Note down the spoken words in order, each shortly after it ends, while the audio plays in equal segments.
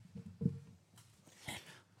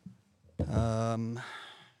Oh,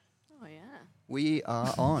 yeah. We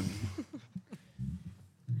are on.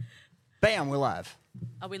 Bam, we're live.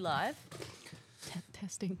 Are we live?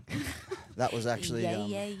 Testing. That was actually...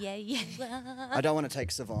 yeah. I don't want to take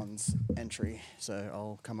Savon's entry, so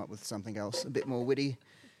I'll come up with something else, a bit more witty.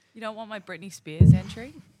 You don't want my Britney Spears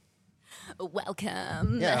entry?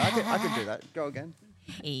 Welcome. Yeah, I could do that. Go again.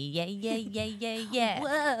 Yeah.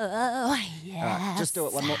 Whoa. Yeah. All right, just do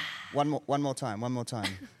it one more time.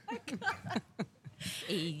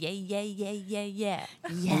 Yeah.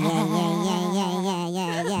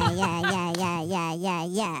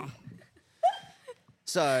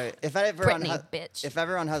 So, if everyone, Britney, bitch. if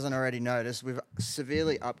everyone hasn't already noticed, we've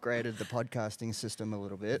severely upgraded the podcasting system a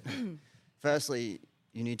little bit. Firstly,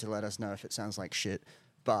 you need to let us know if it sounds like shit,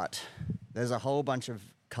 but there's a whole bunch of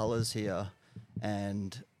colors here,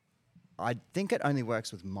 and I think it only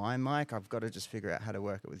works with my mic. I've got to just figure out how to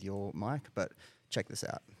work it with your mic, but check this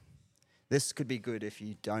out. This could be good if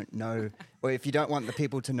you don't know, or if you don't want the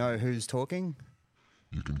people to know who's talking.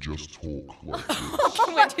 You can just talk like this.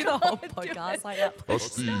 Can we do the whole podcast like that?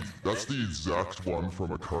 That's the exact one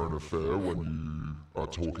from a current affair when you are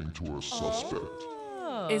talking to a suspect.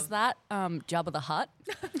 Is that Jabba the Hutt?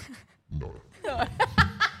 No.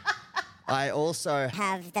 I also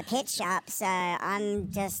have the pitch up, so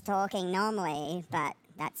I'm just talking normally, but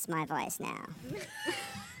that's my voice now.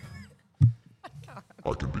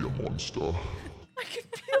 I can be a monster.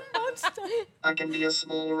 I can be a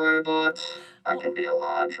small robot. I can be a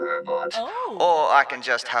large robot. Oh, or I can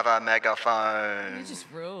just have a megaphone. you just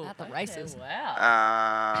ruled. At the races.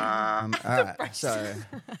 Wow. All right, so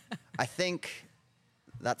I think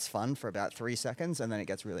that's fun for about 3 seconds, and then it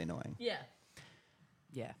gets really annoying.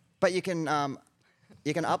 Yeah. But you can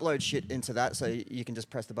upload shit into that, so you can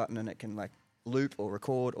just press the button and it can like loop or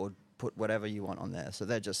record or put whatever you want on there. So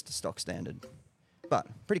they're just stock standard, but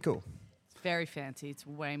pretty cool. It's very fancy. It's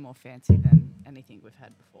way more fancy than anything we've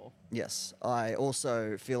had before. Yes, I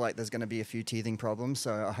also feel like there's going to be a few teething problems,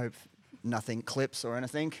 so I hope nothing clips or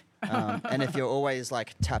anything. And if you're always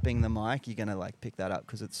like tapping the mic, you're going to like pick that up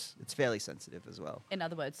because it's fairly sensitive as well. In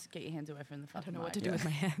other words, get your hands away from the I fucking don't know what mic. to do with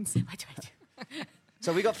my hands.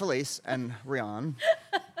 So we got Felice and Rian.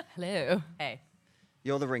 Hello. Hey,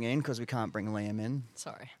 You're the ring in because we can't bring Liam in.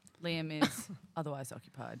 Sorry. Liam is otherwise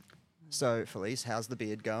occupied. So Felice, how's the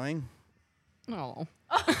beard going? Oh.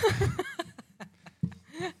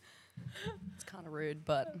 It's kind of rude,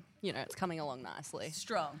 but, you know, it's coming along nicely.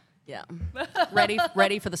 Strong. Yeah.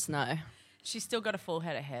 Ready for the snow. She's still got a full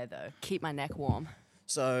head of hair, though. Keep my neck warm.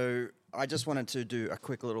 So I just wanted to do a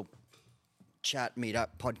quick little chat, meet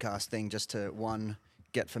up, podcast thing just to, one,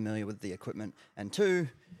 get familiar with the equipment, and two,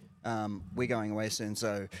 we're going away soon,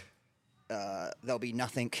 so there'll be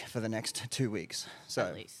nothing for the next 2 weeks. So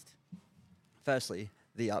At least. firstly,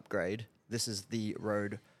 the upgrade. This is the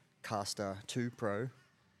Rodecaster 2 Pro,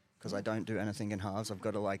 because I don't do anything in halves. I've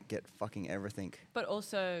got to like get fucking everything. But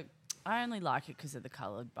also, I only like it because of the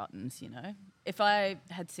coloured buttons, you know? If I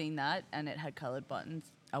had seen that and it had coloured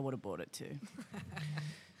buttons, I would have bought it too.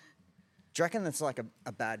 Do you reckon that's like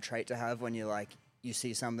a bad trait to have when you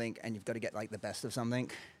see something and you've got to get like the best of something?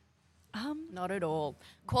 Not at all.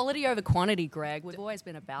 Quality over quantity, Greg. We've always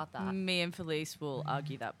been about that. Me and Felice will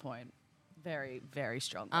argue that point very, very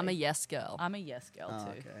strongly. I'm a yes girl. I'm a yes girl Oh,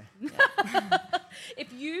 too. okay.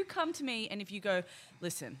 If you come to me and if you go,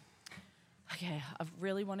 listen, okay, I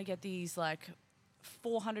really want to get these like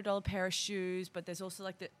 $400 pair of shoes, but there's also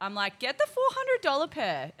like I'm like, get the $400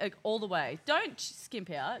 pair like, all the way. Don't skimp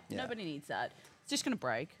out. Yeah. Nobody needs that. It's just going to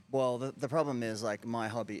break. Well, the problem is like my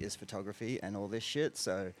hobby is photography and all this shit,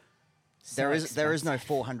 so So there is no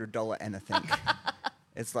 $400 anything.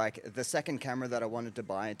 It's like the second camera that I wanted to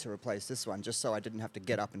buy to replace this one, just so I didn't have to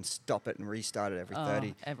get up and stop it and restart it every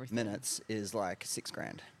 30 everything. minutes, is like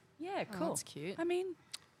 $6,000. Yeah, Oh, cool. that's cute. I mean,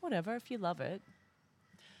 whatever, if you love it.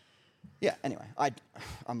 Yeah, anyway,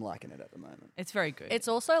 I'm liking it at the moment. It's very good. It's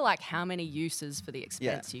also like how many uses for the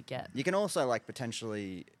expense you get. You can also like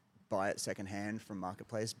potentially buy it secondhand from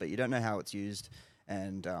Marketplace, but you don't know how it's used,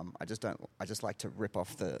 and I just like to rip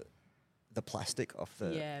off the plastic off the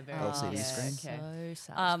LCD yeah, screen. okay.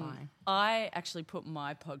 So satisfying. I actually put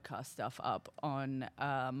my podcast stuff up on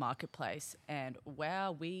Marketplace, and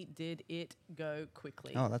wow, we did it go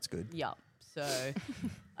quickly. Oh, that's good. Yeah. So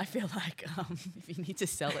I feel like if you need to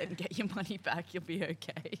sell it and get your money back, you'll be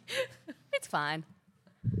okay. It's fine.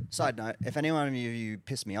 Side note, if any one of you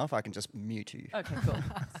piss me off, I can just mute you. Okay, cool.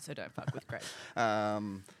 So don't fuck with Greg.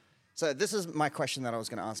 So this is my question that I was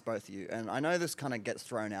going to ask both of you, and I know this kind of gets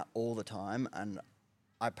thrown out all the time, and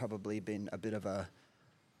I've probably been a bit of a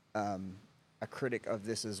a critic of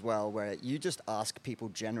this as well, where you just ask people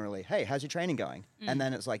generally, hey, how's your training going? And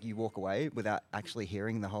then it's like you walk away without actually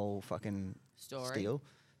hearing the whole fucking spiel.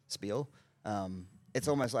 It's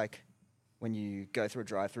almost like when you go through a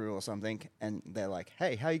drive-through or something and they're like,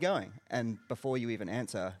 hey, how you going? And before you even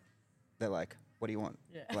answer, they're like, what do you want?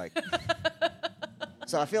 Yeah. Like,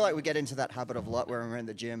 so I feel like we get into that habit of a lot where we're in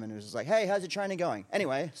the gym and it's just like, hey, how's your training going?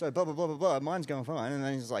 Anyway, so blah, blah, blah, blah, blah, mine's going fine. And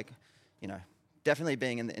then it's like, you know, definitely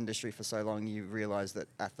being in the industry for so long, you realize that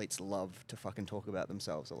athletes love to fucking talk about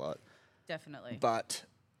themselves a lot. Definitely. But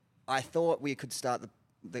I thought we could start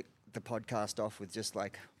the podcast off with just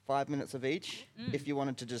like 5 minutes of each. If you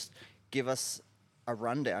wanted to just give us a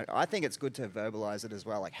rundown. I think it's good to verbalize it as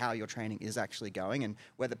well, like how your training is actually going, and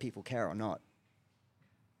whether people care or not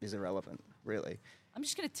is irrelevant, really. I'm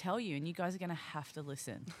just going to tell you, and you guys are going to have to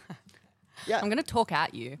listen. Yeah. I'm going to talk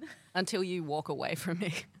at you until you walk away from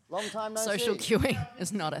me. Long time no Social see. queuing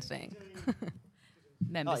is not a thing.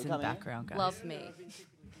 Members you in the coming in? background, guys. Love me.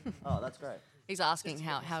 Oh, that's great. He's asking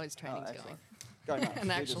how his training's going. Go nuts. And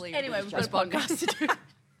We actually, Anyway, we've got a just podcast to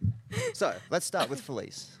do. So let's start with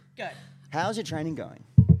Felice. Go. How's your training going?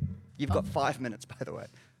 You've got 5 minutes, by the way.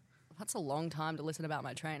 That's a long time to listen about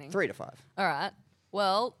my training. 3 to 5. All right.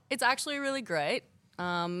 Well, it's actually really great.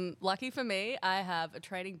 Lucky for me, I have a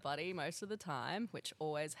training buddy most of the time, which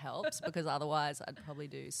always helps because otherwise I'd probably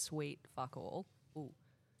do sweet fuck all. Ooh.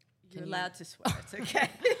 You're allowed to swear. It's okay.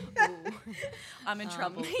 I'm in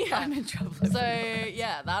trouble. yeah. I'm in trouble. So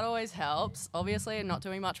yeah, that always helps. Obviously, I'm not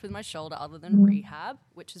doing much with my shoulder other than rehab,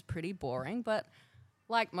 which is pretty boring. But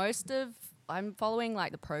like I'm following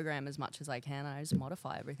like the program as much as I can. And I just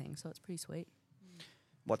modify everything, so it's pretty sweet.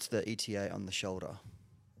 What's the ETA on the shoulder?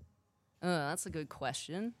 That's a good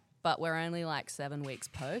question. But we're only like 7 weeks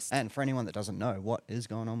post. And for anyone that doesn't know, what is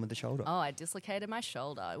going on with the shoulder? Oh, I dislocated my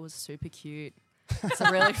shoulder. It was super cute. It's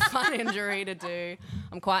a really fun injury to do.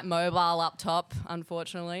 I'm quite mobile up top,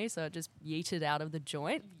 unfortunately, so it just yeeted out of the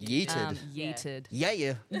joint. Yeeted. Yeeted. Yeah.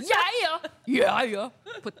 Yeah.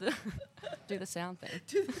 Do the sound thing.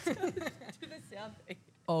 Do the sound thing.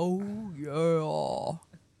 Oh yeah.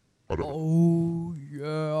 I don't Oh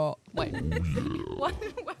yeah. Wait. What?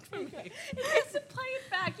 What for me? He has to play it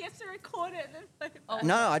back. He has to record it and then play it back.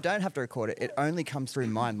 No, I don't have to record it. It only comes through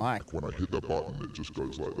my mic, When I hit the button, it just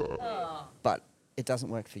goes like that. but it doesn't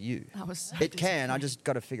work for you. That was so It can. I just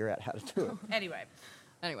got to figure out how to do it.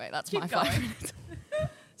 Anyway, that's Keep my going. 5 minutes.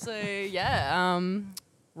 So yeah,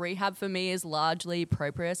 rehab for me is largely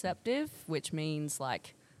proprioceptive, which means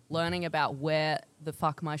like learning about where the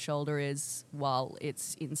fuck my shoulder is while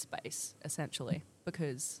it's in space, essentially,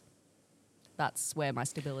 because that's where my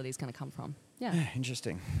stability is going to come from. Yeah.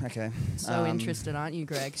 Interesting. Okay. So interested, aren't you,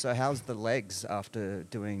 Greg? So how's the legs after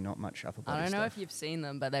doing not much upper body I don't know stuff? if you've seen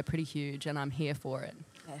them, but they're pretty huge, and I'm here for it.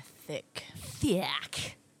 they're thick.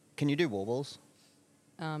 Thick. Can you do wall balls?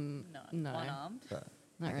 No. No. One-armed.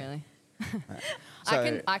 Not really.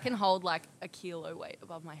 So, I can hold like a kilo weight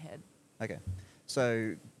above my head. okay.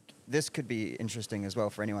 So this could be interesting as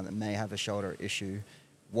well for anyone that may have a shoulder issue.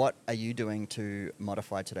 What are you doing to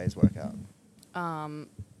modify today's workout?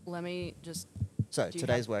 Let me just. So Do you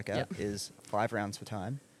today's have- workout Yep. is 5 rounds for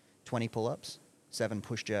time, 20 pull-ups, 7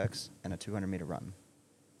 push jerks, and a 200-meter run.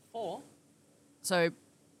 4. So Are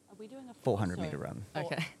we doing a 400-meter run.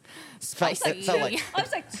 okay. It felt like I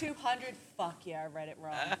was like 200. Fuck yeah, I read it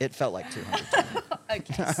wrong. it felt like 200.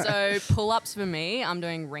 Okay. So pull-ups for me, I'm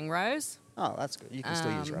doing ring rows. Oh, that's good. You can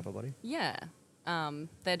still use your upper body. Yeah.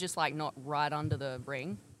 They're just like not right under the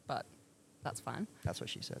ring, but that's fine. That's what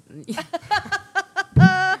she said.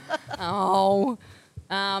 Oh.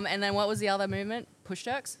 And then what was the other movement? Push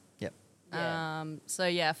jerks? Yep. Yeah. So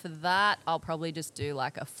yeah, for that, I'll probably just do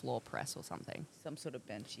like a floor press or something. Some sort of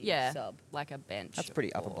benchy Yeah. sub. Like a bench. That's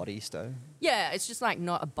pretty upper or- body though. Yeah, it's just like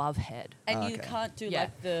not above head. And Oh, you okay. can't do Yeah.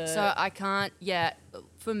 like the. So I can't,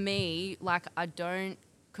 for me, like I don't,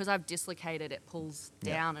 because I've dislocated, it pulls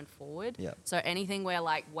Yeah. down and forward. Yeah. So anything where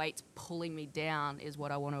like weight's pulling me down is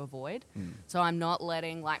what I want to avoid. Mm. So I'm not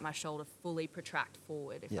letting like my shoulder fully protract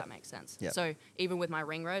forward, if Yeah. that makes sense. Yeah. So even with my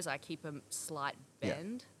ring rows, I keep a slight Yeah.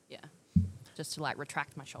 bend. Yeah. Just to like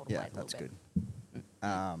retract my shoulder Yeah, blade a that's little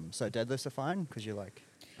good. So deadlifts are fine because you're like,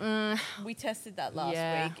 we tested that last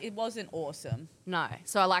Yeah. week. It wasn't awesome. No.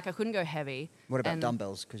 So like I couldn't go heavy. what about And-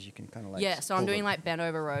 dumbbells? Because you can kind of like. Yeah, so I'm pull doing them. like bent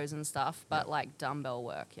over rows and stuff, but Yeah. like dumbbell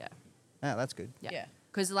work, yeah. Yeah, that's good. Yeah.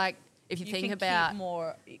 Because like if you, think can about keep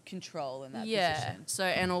more control in that yeah, position. so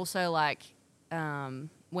and also like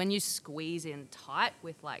when you squeeze in tight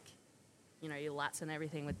with like your lats and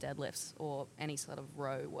everything with deadlifts or any sort of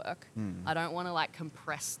row work, I don't want to like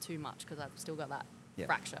compress too much because I've still got that Yeah.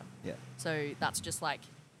 fracture. Yeah. So that's just like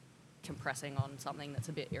compressing on something that's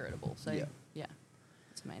a bit irritable. So Yeah. yeah,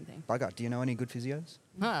 that's the main thing. Bugger, do you know any good physios?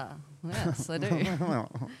 Ah, yes, I do.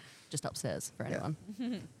 Just upstairs for Yeah.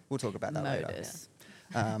 anyone. We'll talk about that later. Modus.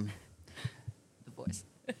 Um, The voice.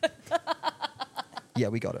 yeah,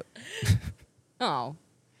 we got it. Oh,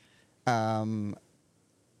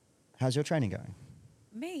 How's your training going?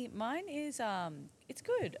 Mine is it's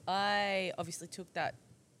good. I obviously took that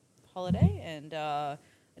holiday and I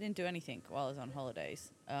didn't do anything while I was on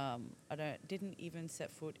holidays. Didn't even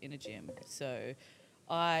set foot in a gym. So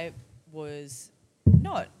I was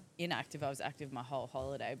not inactive. I was active my whole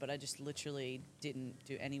holiday, but I just literally didn't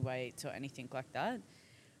do any weights or anything like that.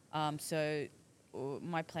 So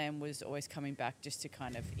my plan was always coming back just to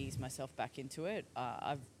kind of ease myself back into it.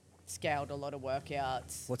 I've scaled a lot of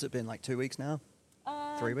workouts. What's it been, like 2 weeks now?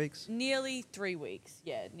 3 weeks? Nearly 3 weeks.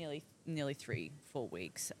 Yeah, nearly 3-4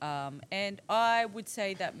 weeks. And I would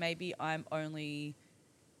say that maybe I'm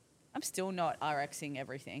still not RXing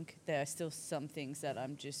everything. There are still some things that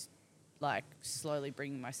I'm just like slowly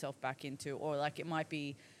bringing myself back into, or like it might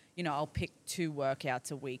be, I'll pick 2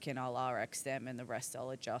 workouts a week and I'll RX them and the rest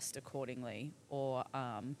I'll adjust accordingly. Or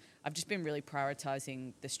I've just been really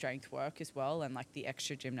prioritizing the strength work as well and like the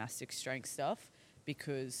extra gymnastic strength stuff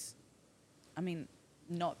because,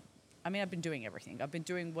 I've been doing everything. I've been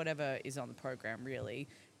doing whatever is on the program really,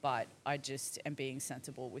 but I just am being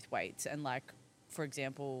sensible with weights. And like, for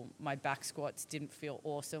example, my back squats didn't feel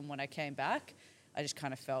awesome when I came back. I just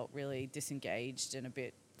kind of felt really disengaged and a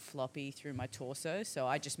bit floppy through my torso. So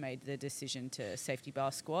I just made the decision to safety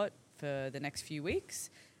bar squat for the next few weeks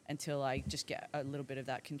until I just get a little bit of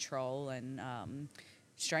that control and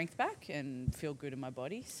strength back and feel good in my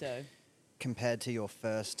body. So Compared to your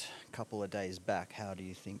first couple of days back, how do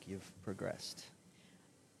you think you've progressed?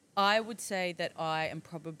 I would say that I am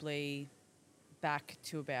probably back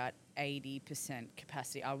to about 80%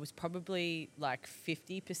 capacity. I was probably like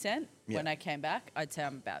 50% when I came back. I'd say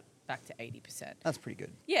I'm about back to 80%. That's pretty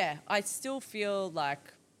good. Yeah, I still feel like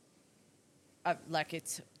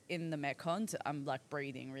it's in the Metcons. I'm like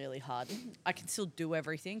breathing really hard. I can still do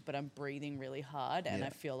everything, but I'm breathing really hard, and Yeah. I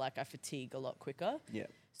feel like I fatigue a lot quicker. Yeah.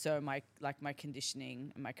 So my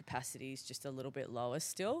conditioning and my capacity is just a little bit lower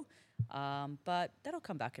still, but that'll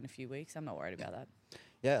come back in a few weeks. I'm not worried about that.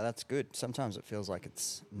 Yeah, that's good. Sometimes it feels like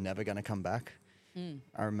it's never going to come back.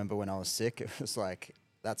 I remember when I was sick, it was like,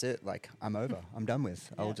 that's it. Like, I'm over. I'm done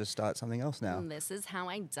with. I'll just start something else now. this is how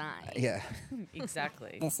I die. Yeah.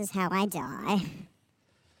 Exactly. This is how I die.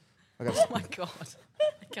 I got Oh my god,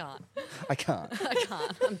 I can't. I can't. I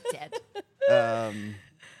can't. I'm dead.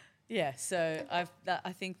 Yeah, so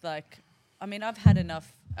I think like, I've had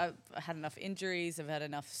enough injuries, I've had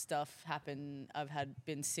enough stuff happen,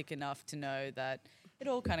 been sick enough to know that it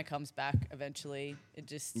all kind of comes back eventually. It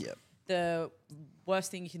just, the worst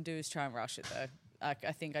thing you can do is try and rush it though. I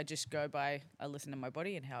think I just I listen to my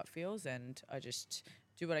body and how it feels, and I just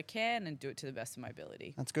do what I can and do it to the best of my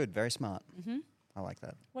ability. That's good. Very smart. Mm-hmm. I like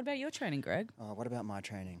that. What about your training, Greg? What about my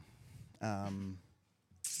training?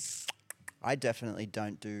 I definitely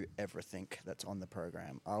don't do everything that's on the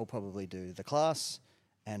program. I'll probably do the class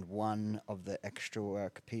and one of the extra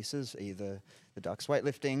work pieces, either the ducks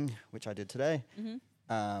weightlifting, which I did today,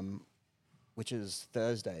 which is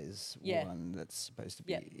Thursday's one that's supposed to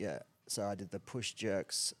be. Yeah. So I did the push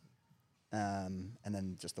jerks and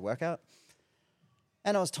then just the workout.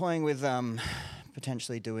 And I was toying with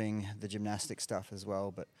potentially doing the gymnastic stuff as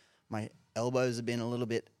well, but my elbows have been a little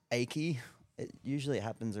bit achy. It usually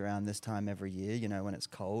happens around this time every year, when it's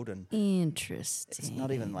cold, and Interesting. it's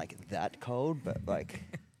not even like that cold, but like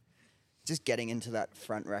just getting into that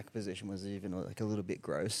front rack position was even like a little bit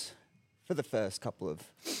gross for the first couple of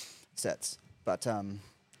sets. But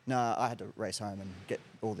no, I had to race home and get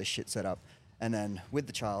all this shit set up. And then with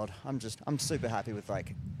the child, I'm super happy with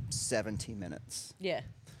like 70 minutes. Yeah.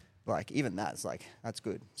 Like even that's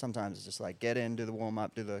good. Sometimes it's just like get in, do the warm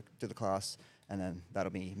up, do the class, and then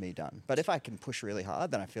that'll be me done. But if I can push really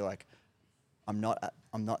hard, then I feel like I'm not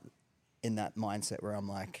in that mindset where I'm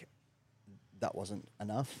like, that wasn't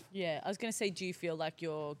enough. Yeah, I was going to say, do you feel like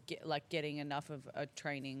you're getting enough of a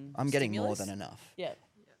training I'm getting more stimulus? than enough. Yeah.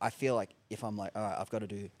 I feel like if I'm like, all right, I've got to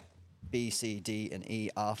do B, C, D, and E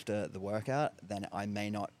after the workout, then I may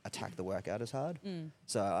not attack the workout as hard.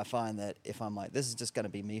 So I find that if I'm like, this is just going to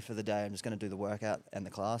be me for the day, I'm just going to do the workout and the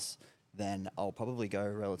class, then I'll probably go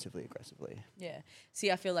relatively aggressively. Yeah.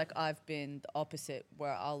 See, I feel like I've been the opposite,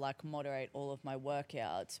 where I'll like moderate all of my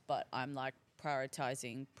workouts, but I'm like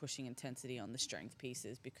prioritizing pushing intensity on the strength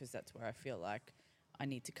pieces because that's where I feel like I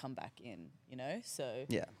need to come back in, So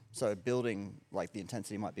Yeah. So building, like the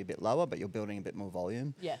intensity might be a bit lower, but you're building a bit more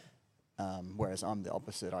volume. yeah. Whereas I'm the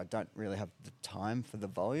opposite. I don't really have the time for the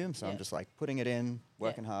volume, so I'm just like putting it in,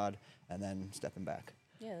 working hard, and then stepping back.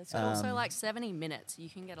 Yeah, that's But also, like 70 minutes, you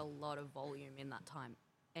can get a lot of volume in that time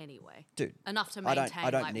anyway. Dude, Enough to I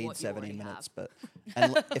maintain don't like, need what 70 you already minutes, have.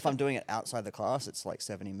 but if I'm doing it outside the class, it's like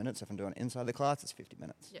 70 minutes. If I'm doing it inside the class, it's 50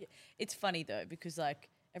 minutes. Yeah. It's funny though, because like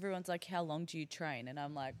everyone's like, how long do you train? And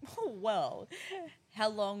I'm like, oh, well, how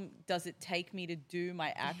long does it take me to do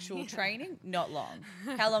my actual training? Not long.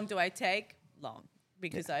 How long do I take? Long,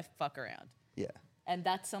 because I fuck around. Yeah. And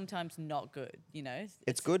that's sometimes not good, you know?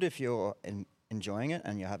 It's good if you're enjoying it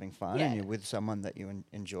and you're having fun and Yeah. you're with someone that you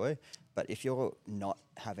enjoy. But if you're not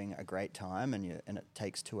having a great time and it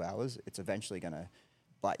takes 2 hours, it's eventually going to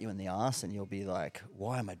bite you in the ass and you'll be like,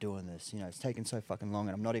 why am I doing this? You know, it's taking so fucking long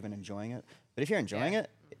and I'm not even enjoying it. But if you're enjoying it,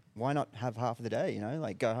 why not have half of the day, you know?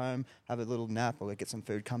 Like go home, have a little nap or get some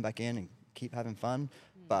food, come back in and keep having fun.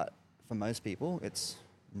 But for most people, it's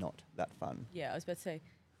not that fun. Yeah, I was about to say,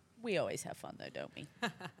 we always have fun though, don't we?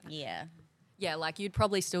 Yeah. Yeah, like you'd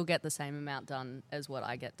probably still get the same amount done as what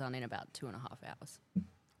I get done in about 2.5 hours.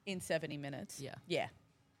 In 70 minutes. Yeah. Yeah.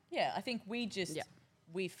 Yeah, I think we just, Yeah.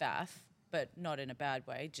 we faff, but not in a bad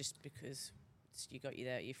way, just because you got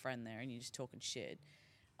your friend there and you're just talking shit.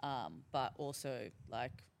 But also,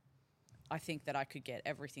 like, I think that I could get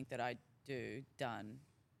everything that I do done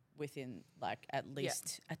within, like, at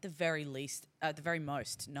the very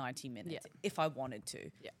most, 90 minutes, if I wanted to.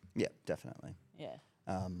 Yeah. Yeah, definitely. Yeah.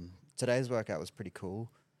 Today's workout was pretty cool.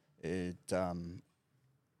 I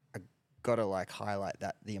got to like highlight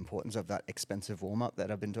the importance of that expensive warm up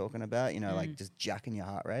that I've been talking about. You know, like just jacking your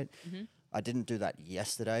heart rate. Mm-hmm. I didn't do that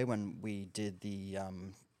yesterday when we did the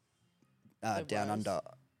down under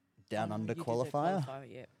You did the qualifier.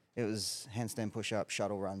 Yeah. It was handstand push up,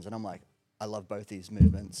 shuttle runs, and I'm like, I love both these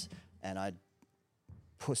movements, and I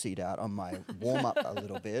pussied out on my warm up a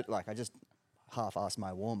little bit. Like I just half-assed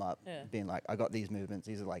my warm up, being like, I got these movements.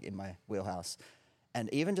 These are like in my wheelhouse.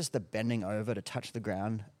 And even just the bending over to touch the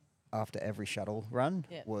ground after every shuttle run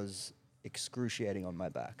was excruciating on my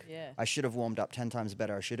back. Yeah. I should have warmed up 10 times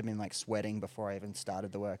better. I should have been like sweating before I even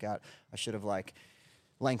started the workout. I should have like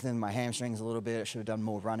lengthened my hamstrings a little bit. I should have done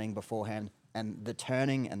more running beforehand. And the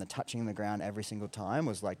turning and the touching the ground every single time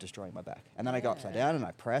was like destroying my back. And then I go upside down and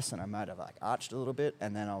I press and I might have like arched a little bit.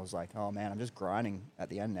 And then I was like, oh man, I'm just grinding at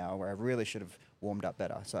the end now where I really should have warmed up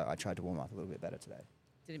better. So I tried to warm up a little bit better today.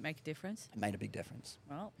 Did it make a difference? It made a big difference.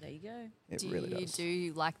 Well, there you go. It Do really you does.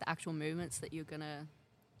 do like the actual movements that you're going to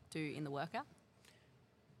do in the workout?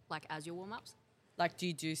 Like as your warm-ups? Like, do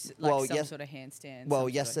you do some sort of handstand? Well,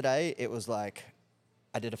 yesterday it was like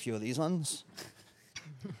I did a few of these ones.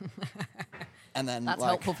 And then That's like,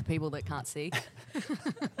 helpful for people that can't see.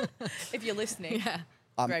 If you're listening,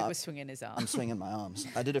 Greg was swinging his arm. I'm swinging my arms.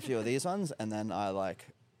 I did a few of these ones, and then I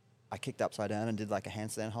kicked upside down and did like a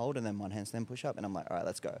handstand hold and then one handstand push up, and I'm like, all right,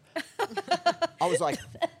 let's go. I was like,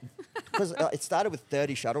 because it started with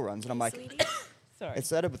 30 shuttle runs, and I'm like, Sorry. it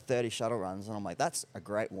started with 30 shuttle runs, and I'm like, that's a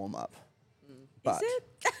great warm up. But Is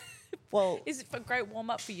it? well, Is it a great warm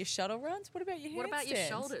up for your shuttle runs? What about your handstands? What about your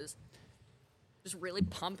shoulders? Just really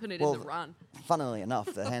pumping it well, in the run. funnily enough,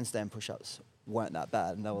 the handstand push ups weren't that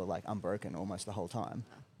bad, and they were like unbroken almost the whole time.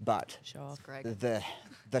 But Show off. Greg.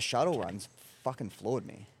 the shuttle runs fucking floored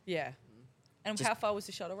me. Yeah. And how far was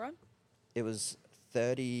the shuttle run? It was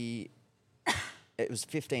 30. It was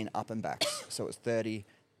 15 up and backs, so it was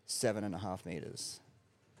 37.5 meters.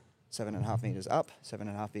 7.5 meters up,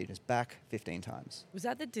 7.5 meters back, 15 times. Was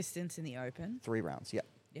that the distance in the open? 3 rounds. Yep.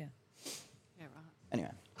 Yeah. Yeah, right.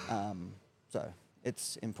 Anyway, so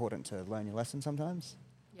it's important to learn your lesson sometimes.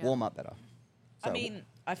 Yeah. Warm up better. I So mean,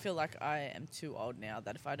 I feel like I am too old now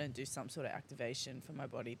that if I don't do some sort of activation for my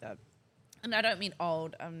body and I don't mean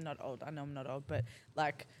old, I'm not old, I know I'm not old, but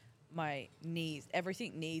like my knees,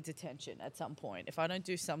 everything needs attention at some point. If I don't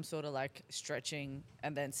do some sort of like stretching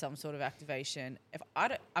and then some sort of activation,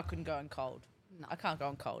 I couldn't go in cold. No. I can't go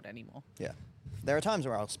in cold anymore. yeah, there are times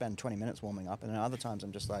where I'll spend 20 minutes warming up, and then other times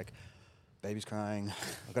I'm just like, baby's crying,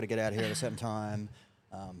 I've got to get out of here at a certain time,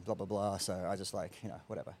 blah blah blah. So I just like,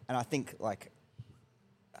 whatever. And I think like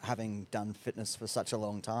having done fitness for such a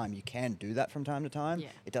long time, you can do that from time to time. Yeah.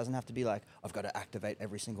 It doesn't have to be like I've got to activate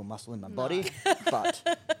every single muscle in my body, but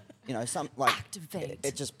some like Activate.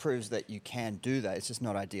 it just proves that you can do that. It's just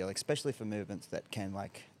not ideal, especially for movements that can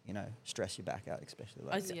like stress your back out, especially I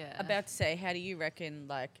like. was Yeah. about to say, how do you reckon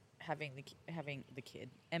like having the kid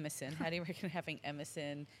Emerson? How do you reckon having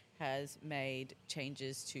Emerson has made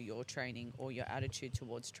changes to your training or your attitude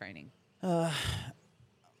towards training?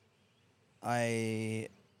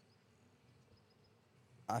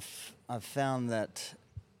 I've found that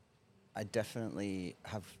I definitely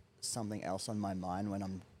have something else on my mind when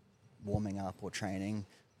I'm warming up or training.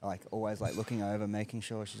 Like always like looking over, making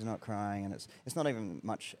sure she's not crying. And it's not even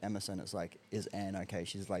much Emerson. It's like, is Anne okay?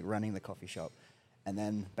 She's like running the coffee shop. And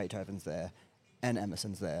then Beethoven's there and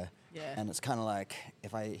Emerson's there. Yeah. And it's kind of like,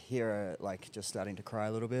 if I hear her like just starting to cry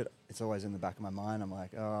a little bit, it's always in the back of my mind. I'm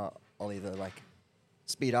like, oh, I'll either like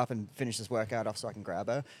speed up and finish this workout off so I can grab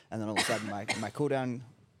her. And then all of a sudden my cool down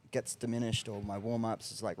gets diminished or my warm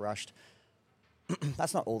ups is like rushed.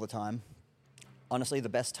 That's not all the time. Honestly, the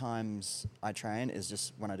best times I train is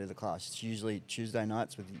just when I do the class. It's usually Tuesday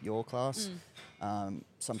nights with your class,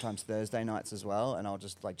 sometimes Thursday nights as well, and I'll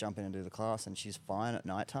just like jump in and do the class, and she's fine at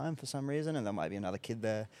nighttime for some reason, and there might be another kid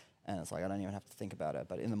there, and it's like I don't even have to think about it.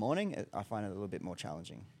 But in the morning, I find it a little bit more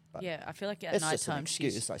challenging. But Yeah, I feel like at it's just an nighttime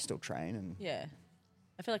excuse. I still train, and Yeah.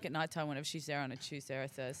 I feel like at nighttime, whenever she's there on a Tuesday or a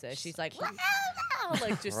Thursday, she's like,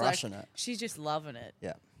 like just Rushing like it. she's just loving it.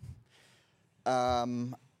 yeah.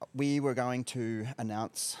 We were going to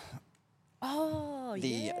announce Oh, the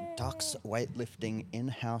yeah. Ducks weightlifting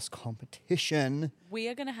in-house competition. We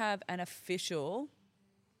are going to have an official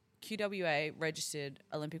QWA registered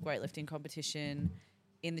Olympic weightlifting competition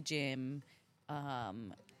in the gym.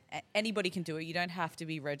 Anybody can do it. You don't have to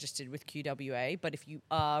be registered with QWA, but if you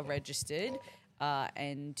are registered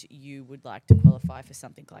and you would like to qualify for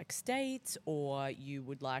something like states, or you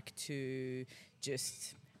would like to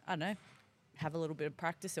just, I don't know, have a little bit of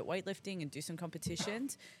practice at weightlifting and do some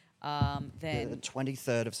competitions, The then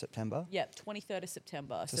 23rd of September. Yep, 23rd of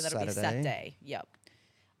September. It's So a that'll be Saturday. Saturday. Yep.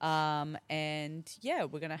 And yeah,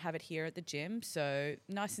 we're going to have it here at the gym. So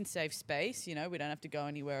nice and safe space. You know, we don't have to go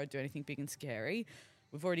anywhere or do anything big and scary.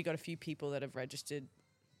 We've already got a few people that have registered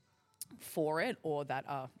for it, or that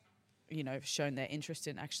are, you know, shown their interest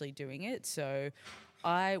in actually doing it. So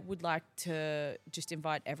I would like to just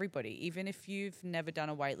invite everybody, even if you've never done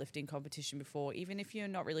a weightlifting competition before, even if you're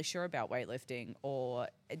not really sure about weightlifting, or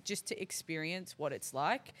just to experience what it's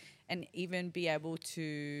like, and even be able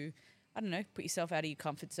to, I don't know, put yourself out of your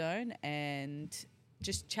comfort zone and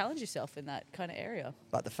just challenge yourself in that kind of area.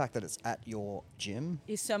 But the fact that it's at your gym,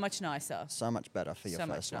 Is so much nicer. so much better for your So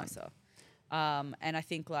first much one. nicer. And I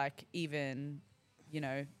think like even, you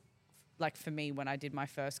know, like for me, when I did my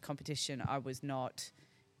first competition, I was not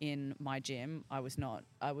in my gym. I was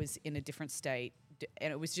in a different state,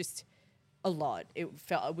 and it was just a lot. It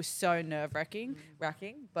was so nerve-wracking,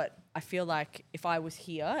 but I feel like if I was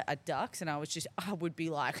here at Ducks and I would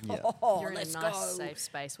be like, Yeah. oh, You're in let's a nice, go. safe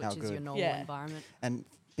space, How which is your good. normal Yeah. environment. And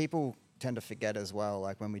people tend to forget as well,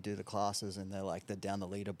 like when we do the classes and they're down the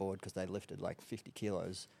leaderboard because they lifted like 50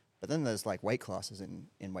 kilos. But then there's like weight classes in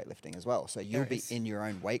weightlifting as well. So you'll be is. in your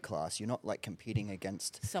own weight class. You're not like competing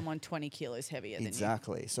against. Someone 20 kilos heavier than you.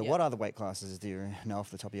 Exactly. So Yeah. what other weight classes do you know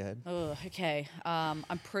off the top of your head? Oh, okay. I'm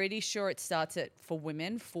pretty sure it starts at, for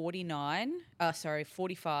women,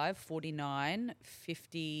 45, 49,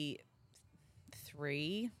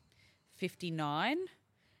 53, 59,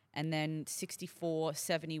 and then 64,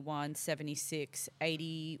 71, 76,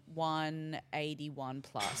 81, 81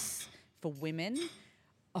 plus for women.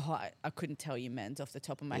 Oh, I couldn't tell you men's off the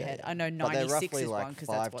top of my head. I know But they're 96 roughly is like one because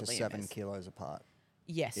 5 that's what to Liam 7 is. kilos apart.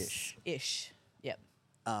 Yes. Ish. Yep.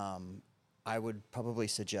 I would probably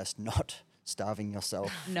suggest not starving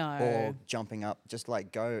yourself No. or jumping up. Just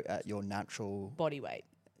like go at your natural. Body weight.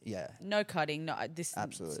 Yeah. No cutting. No, this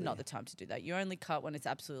Absolutely. is not the time to do that. You only cut when it's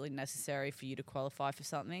absolutely necessary for you to qualify for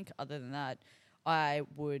something. Other than that, I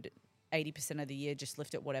would 80% of the year just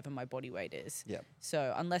lift at whatever my body weight is. Yep.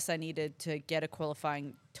 So unless I needed to get a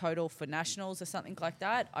qualifying total for nationals or something like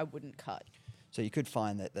that, I wouldn't cut. So you could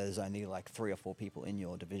find that there's only like 3 or 4 people in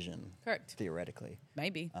your division. Correct. Theoretically.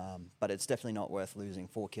 Maybe. But it's definitely not worth losing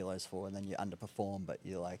 4 kilos for, and then you underperform, but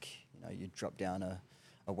you're like, you drop down a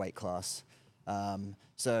weight class.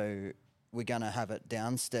 So we're going to have it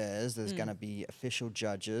downstairs. There's going to be official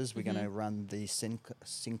judges. We're going to run the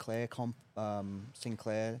Sinclair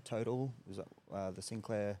Sinclair total. Is that the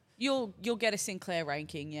Sinclair? You'll get a Sinclair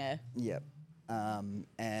ranking, yeah. Yep.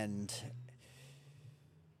 And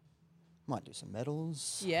might do some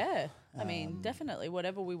medals. Yeah, I mean, definitely.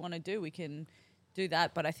 Whatever we want to do, we can do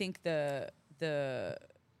that. But I think the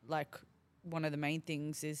like one of the main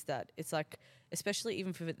things is that it's like, especially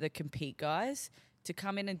even for the compete guys, to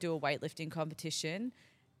come in and do a weightlifting competition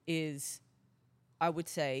is, I would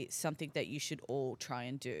say, something that you should all try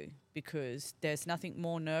and do, because there's nothing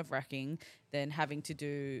more nerve-wracking than having to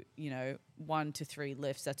do, 1 to 3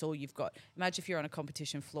 lifts. That's all you've got. Imagine if you're on a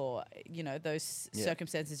competition floor, those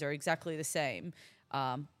circumstances are exactly the same.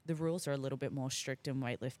 The rules are a little bit more strict in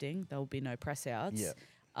weightlifting. There will be no press outs. Yeah.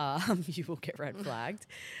 You will get red flagged.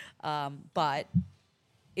 But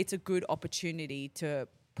it's a good opportunity to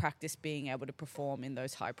practice being able to perform in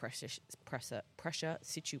those high pressure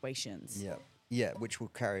situations. Yeah, which will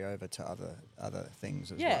carry over to other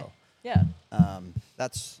things as well. Yeah.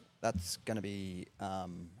 That's going to be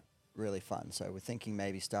really fun. So we're thinking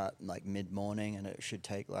maybe start like mid-morning, and it should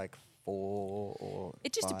take like 4 or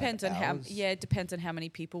It just 5 depends on hours. it depends on how many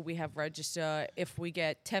people we have register. If we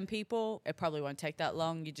get 10 people, it probably won't take that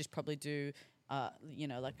long. You just probably do,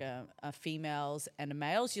 like a females and a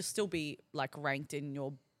males. You'll still be like ranked in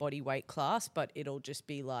your body weight class, but it'll just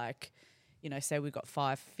be like, say we've got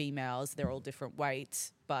 5 females, they're all different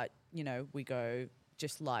weights, but, we go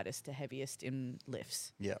just lightest to heaviest in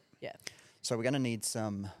lifts. Yeah. Yeah. So we're going to need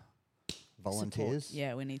some volunteers. Support.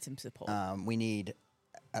 Yeah, we need some support. We need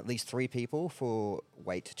at least 3 people for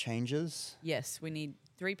weight changes. Yes, we need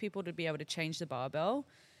 3 people to be able to change the barbell.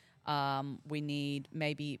 We need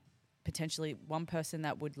maybe potentially 1 person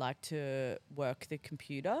that would like to work the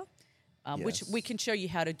computer, which we can show you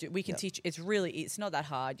how to do. We can teach. It's not that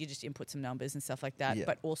hard. You just input some numbers and stuff like that. Yeah.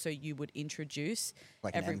 But also you would introduce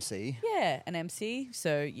Like an MC. Yeah, an MC.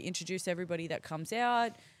 So you introduce everybody that comes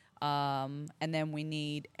out. And then we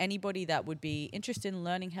need anybody that would be interested in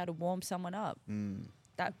learning how to warm someone up.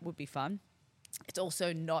 That would be fun. It's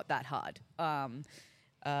also not that hard. And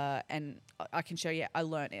I can show you, I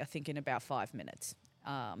learned it, I think, in about 5 minutes.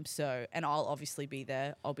 And I'll obviously be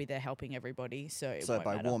there. I'll be there helping everybody. So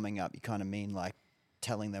by warming up, you kind of mean like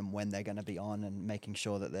telling them when they're going to be on and making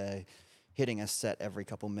sure that they're hitting a set every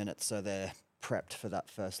couple minutes so they're prepped for that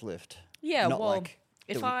first lift. Yeah, not well, like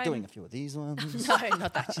if doing a few of these ones. No,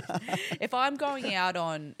 not that shit. If I'm going out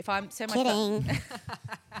on, if I'm say my Kidding.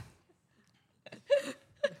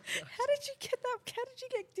 How did you get that? How did you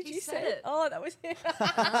get? Did He you said say it. Oh, that was him.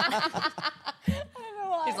 I don't know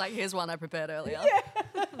why. He's like, here's one I prepared earlier.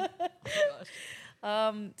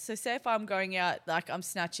 So say if I'm going out, like I'm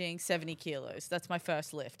snatching 70 kilos, that's my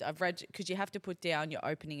first lift. I've read, because you have to put down your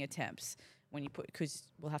opening attempts when you because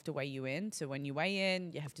we'll have to weigh you in. So when you weigh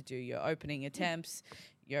in, you have to do your opening attempts,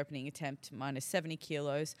 your opening attempt minus 70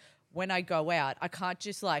 kilos. When I go out, I can't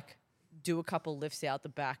just like do a couple lifts out the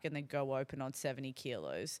back and then go open on 70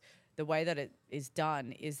 kilos. The way that it is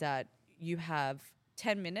done is that you have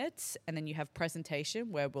 10 minutes and then you have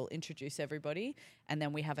presentation where we'll introduce everybody, and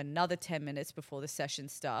then we have another 10 minutes before the session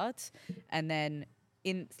starts, and then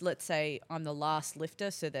let's say I'm the last lifter,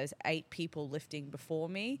 so there's 8 people lifting before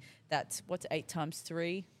me. That's what's 8 times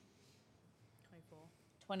 3?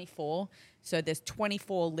 24. So there's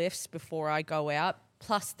 24 lifts before I go out,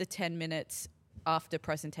 plus the 10 minutes after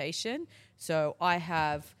presentation. So I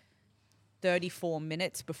have 34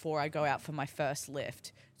 minutes before I go out for my first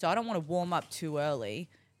lift. So I don't want to warm up too early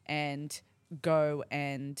and go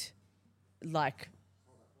and like,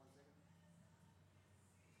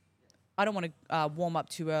 I don't want to warm up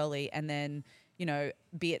too early and then,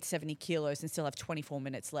 be at 70 kilos and still have 24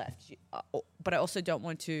 minutes left. But I also don't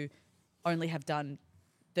want to only have done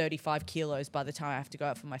 35 kilos by the time I have to go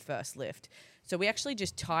out for my first lift. So we actually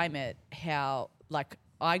just time it how, like,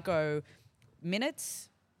 I go minutes,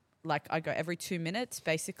 like I go every 2 minutes,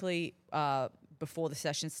 basically, before the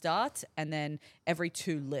session starts, and then every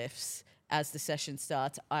 2 lifts as the session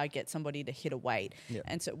starts, I get somebody to hit a weight. Yep.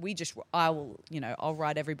 And so I'll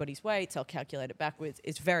write everybody's weights, I'll calculate it backwards.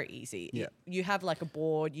 It's very easy. Yep. You have like a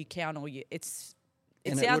board, you count all your, it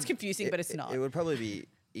And sounds confusing, but it's not. It would probably be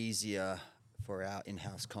easier for our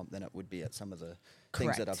in-house comp than it would be at some of the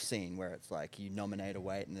things that Correct. I've seen where it's like you nominate a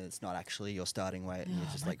weight and it's not actually your starting weight and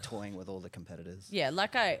you're just like toying with all the competitors. Yeah,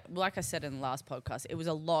 like I said in the last podcast, it was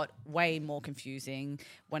way more confusing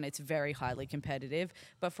when it's very highly competitive.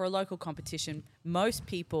 But for a local competition, most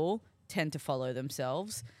people tend to follow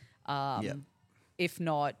themselves. Yeah. If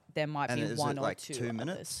not, there might And be is one it or like 2 2 others.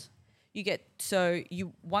 minutes? You get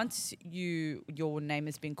once your name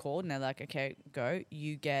has been called and they're like, okay, go.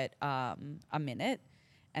 You get a minute,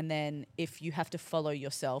 and then if you have to follow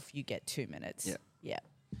yourself, you get 2 minutes. Yeah. Yeah.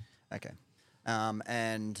 Okay.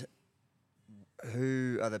 And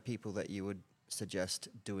who are the people that you would suggest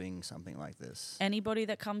doing something like this? Anybody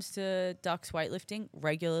that comes to Ducks weightlifting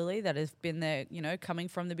regularly, that has been there, coming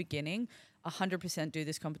from the beginning, 100% do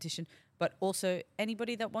this competition. But also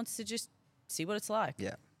anybody that wants to just see what it's like.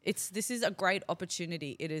 Yeah. This is a great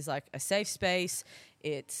opportunity. It is like a safe space.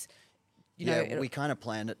 It's, we kind of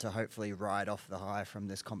planned it to hopefully ride off the high from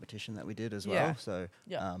this competition that we did as well. Yeah. So,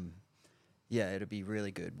 Yeah. it'd be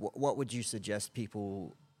really good. What would you suggest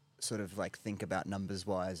people sort of like think about numbers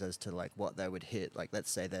wise as to like what they would hit? Like, let's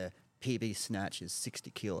say their PB snatch is 60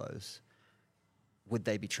 kilos. Would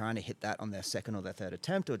they be trying to hit that on their second or their third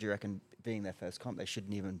attempt? Or do you reckon being their first comp, they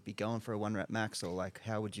shouldn't even be going for a 1 rep max? Or like,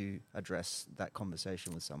 how would you address that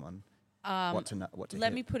conversation with someone? what to Let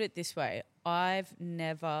hit? me put it this way. I've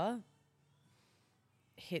never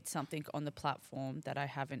hit something on the platform that I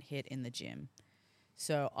haven't hit in the gym.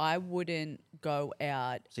 So I wouldn't go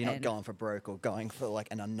out. So you're not going for broke or going for like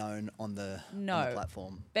an unknown on the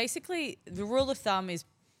platform. Basically, the rule of thumb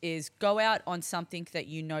is go out on something that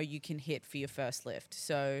you know you can hit for your first lift.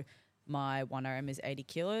 So my 1RM is 80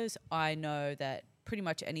 kilos. I know that pretty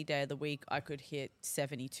much any day of the week I could hit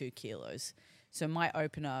 72 kilos. So my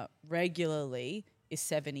opener regularly is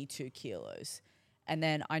 72 kilos. And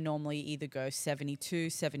then I normally either go 72,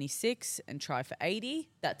 76 and try for 80.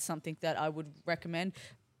 That's something that I would recommend.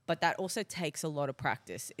 But that also takes a lot of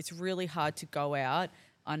practice. It's really hard to go out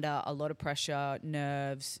under a lot of pressure,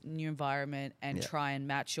 nerves, new environment, and try and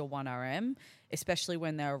match your 1RM, especially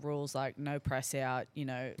when there are rules like no press out,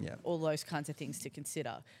 all those kinds of things to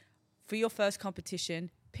consider. For your first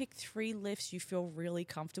competition, pick 3 lifts you feel really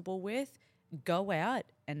comfortable with. Go out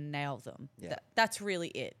and nail them. Yeah. That's really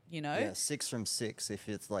it, Yeah, 6 from 6. If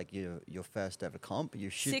it's like your first ever comp, you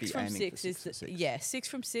should be aiming for 6 from 6. Yeah, 6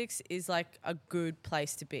 from 6 is like a good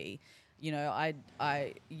place to be.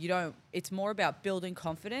 It's more about building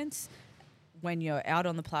confidence when you're out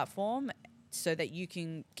on the platform so that you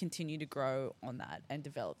can continue to grow on that and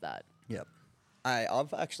develop that. Yep.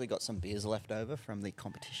 I've actually got some beers left over from the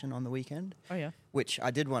competition on the weekend. Oh, yeah. Which I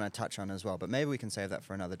did want to touch on as well, but maybe we can save that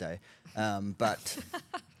for another day. But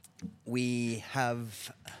we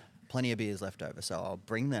have plenty of beers left over, so I'll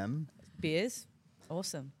bring them. Beers?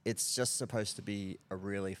 Awesome. It's just supposed to be a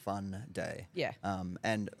really fun day. Yeah.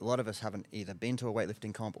 And a lot of us haven't either been to a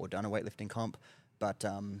weightlifting comp or done a weightlifting comp, but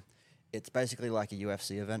it's basically like a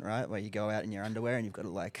UFC event, right? Where you go out in your underwear and you've got to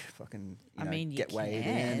like fucking get weighed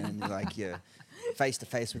in and like you're face to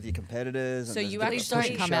face with your competitors. So and you there's a bit actually of a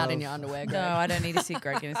push come and out in shove. your underwear. No, I don't need to see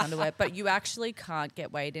Greg in his underwear. But you actually can't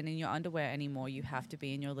get weighed in your underwear anymore. You have to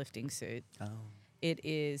be in your lifting suit. Oh. It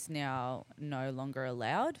is now no longer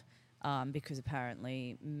allowed because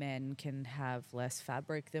apparently men can have less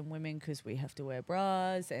fabric than women because we have to wear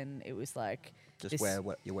bras. And it was like... Just wear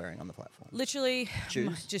what you're wearing on the platform. Literally,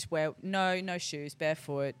 Shoes? just wear no shoes,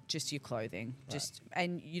 barefoot, just your clothing. Right.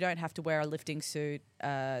 And you don't have to wear a lifting suit.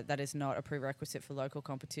 That is not a prerequisite for local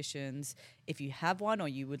competitions. If you have one or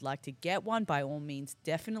you would like to get one, by all means,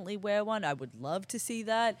 definitely wear one. I would love to see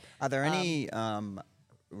that. Are there any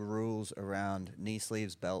rules around knee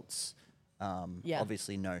sleeves, belts?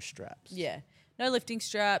 Obviously, no straps. Yeah. No lifting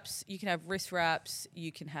straps. You can have wrist wraps.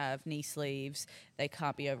 You can have knee sleeves. They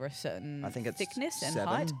can't be over a certain I think it's thickness and 7.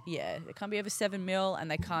 height. Yeah, they can't be over 7 mil, and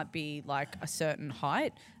they can't be like a certain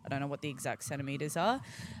height. I don't know what the exact centimeters are.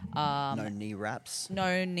 No knee wraps. No,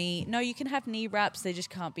 you can have knee wraps. They just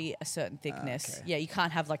can't be a certain thickness. Okay. Yeah, you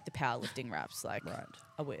can't have like the powerlifting wraps. Like, Right.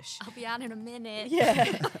 I wish. I'll be out in a minute.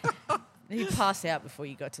 Yeah. You pass out before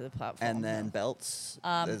you go to the platform. And then belts,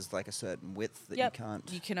 there's like a certain width that you can't.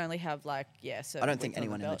 You can only have like I don't think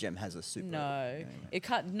anyone in the gym has a super. No, it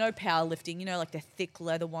can't. No powerlifting. Like the thick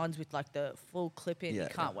leather ones with like the full clip in. Yeah, you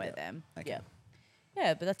can't yeah, wear yeah. them. Okay. Yeah,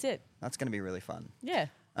 yeah, but that's it. That's going to be really fun. Yeah.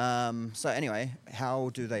 So anyway,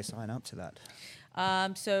 how do they sign up to that?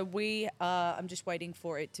 So I'm just waiting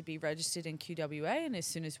for it to be registered in QWA, and as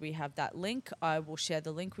soon as we have that link, I will share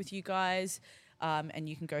the link with you guys. And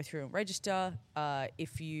you can go through and register.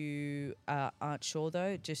 If you aren't sure,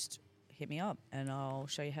 though, just hit me up and I'll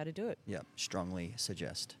show you how to do it. Yeah, strongly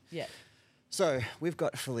suggest. Yeah. So we've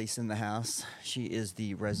got Felice in the house. She is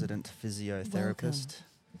the resident physiotherapist.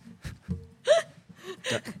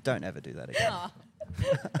 don't ever do that again.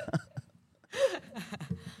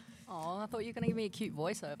 Oh, I thought you were going to give me a cute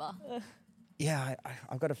voiceover. Yeah,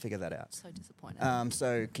 I've got to figure that out. So disappointed.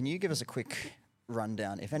 So can you give us a quick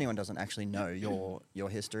rundown, if anyone doesn't actually know your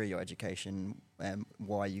history, your education, and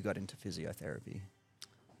why you got into physiotherapy?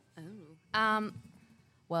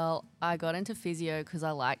 Well, I got into physio because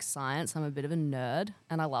I like science. I'm a bit of a nerd,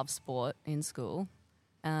 and I love sport in school.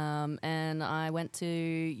 And I went to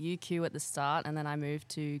UQ at the start, and then I moved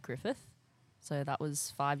to Griffith. So that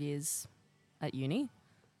was 5 years at uni.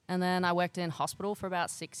 And then I worked in hospital for about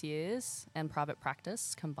 6 years and private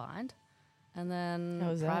practice combined. And then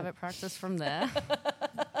private practice from there.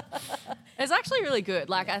 It's actually really good.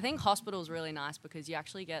 Like, I think hospital's really nice because you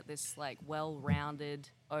actually get this like well-rounded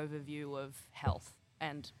overview of health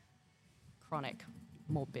and chronic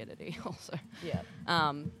morbidity also. Yeah.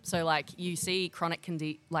 So like you see chronic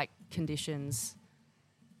conditions.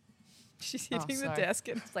 She's Oh, hitting the sorry. desk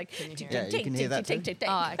and it's like, Can you hear Yeah, it? you can hear that too. Oh,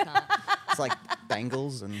 I can't. It's like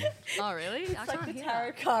bangles and Oh, really? I can't hear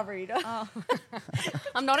that. card reader.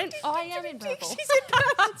 I'm not in. Oh, I am in purple.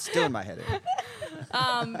 it's still in my head.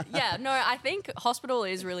 Yeah, no, I think hospital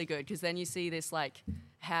is really good because then you see this like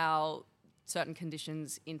how certain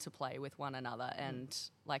conditions interplay with one another, and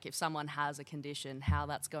like if someone has a condition, how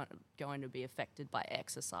that's going to be affected by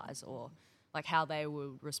exercise, or like how they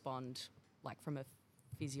will respond like from a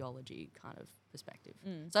physiology kind of perspective.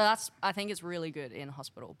 So I think it's really good in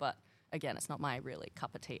hospital, but again, it's not my really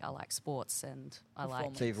cup of tea. I like sports and I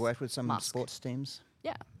like So you've worked with some Musk. sports teams?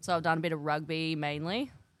 yeah. So I've done a bit of rugby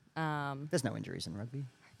mainly. There's no injuries in rugby.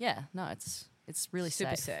 Yeah, no, it's really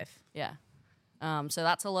Super safe. Yeah. So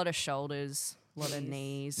that's a lot of shoulders, a lot of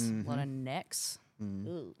knees, a lot of necks,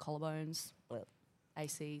 collarbones,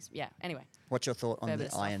 ACs. Yeah. Anyway. What's your thought on Fair bit the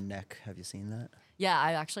of stuff. iron neck? Have you seen that? Yeah,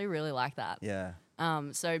 I actually really like that. Yeah.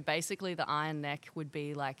 So basically, the iron neck would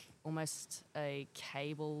be like almost a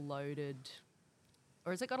cable loaded,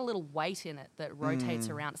 or has it got a little weight in it that rotates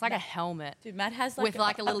around? It's like a helmet Dude, Matt has with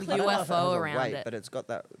like a little I don't know if it has UFO a around weight, it. but it's got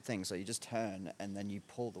that thing. So you just turn and then you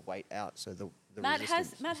pull the weight out. So the Matt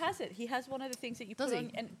resistance has it. He has one of the things that you Does put he?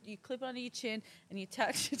 on and you clip it under your chin and you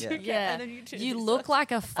attach it to Yeah. your cap Yeah, and then you turn you it look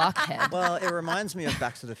like a fuckhead. Well, it reminds me of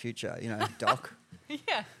Back to the Future. You know, Doc,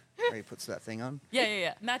 yeah. where he puts that thing on.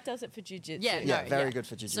 Yeah. Matt does it for jiu-jitsu. Yeah, Yeah, no, very good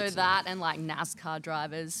for jiu-jitsu. So that and like NASCAR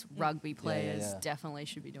drivers, rugby players yeah. definitely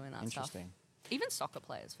should be doing that stuff. Interesting. Even soccer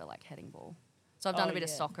players for like heading ball. So I've done Oh, a bit of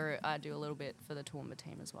yeah. soccer. I do a little bit for the Toowoomba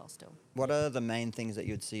team as well still. What are the main things that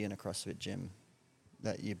you'd see in a CrossFit gym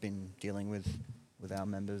that you've been dealing with our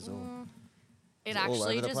members? Or It Is it all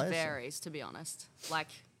actually over the just place? varies, to be honest. Like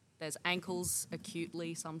there's ankles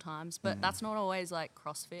acutely sometimes, but that's not always like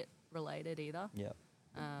CrossFit related either. Yep.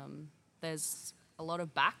 There's a lot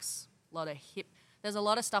of backs, a lot of hip. There's a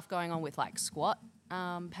lot of stuff going on with like squat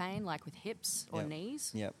pain, like with hips or Yep.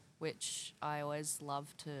 knees, Yep. which I always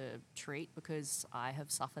love to treat because I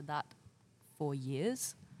have suffered that for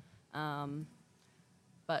years.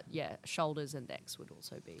 But yeah, shoulders and necks would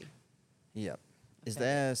also be. Yep. Is Okay.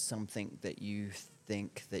 there something that you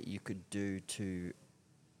think that you could do to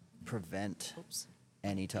prevent Oops.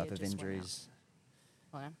 any type Ear of just went out. injuries?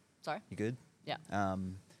 Hold on. Sorry. You good? Yeah.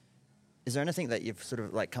 Is there anything that you've sort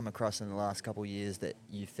of like come across in the last couple of years that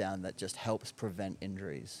you found that just helps prevent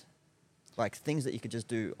injuries? Like things that you could just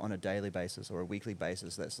do on a daily basis or a weekly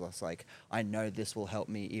basis that's just like, I know this will help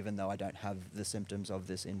me even though I don't have the symptoms of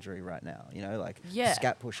this injury right now. You know, like Yeah,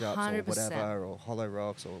 scat push-ups or 100%. whatever, or hollow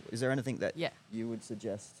rocks, or is there anything that Yeah. you would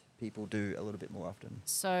suggest people do a little bit more often?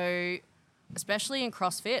 So, especially in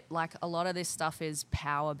CrossFit, like a lot of this stuff is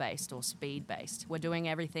power based or speed based. We're doing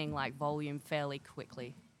everything like volume fairly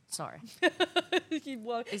quickly. Sorry.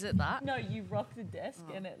 Is it that? No, you rock the desk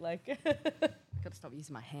and it like. Got to stop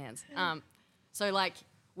using my hands. So like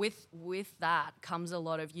with that comes a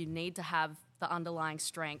lot of, you need to have the underlying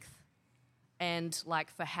strength, and like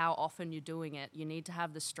for how often you're doing it, you need to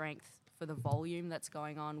have the strength for the volume that's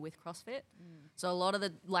going on with CrossFit. So a lot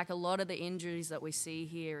of the injuries that we see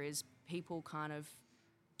here is people kind of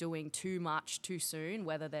doing too much too soon,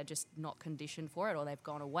 whether they're just not conditioned for it or they've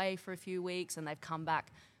gone away for a few weeks and they've come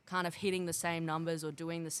back kind of hitting the same numbers or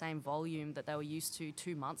doing the same volume that they were used to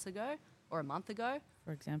 2 months ago or a month ago.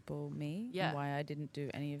 For example, me. Yeah. And why I didn't do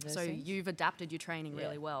any of those So things. you've adapted your training Yeah.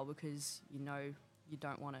 really well because you know you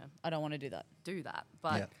don't want to I don't want to do that. do that.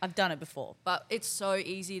 But Yeah. I've done it before. but it's so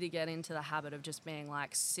easy to get into the habit of just being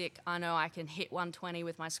like, sick, I know I can hit 120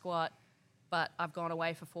 with my squat, but I've gone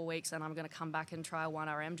away for 4 weeks and I'm going to come back and try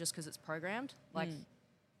 1RM just because it's programmed. Like,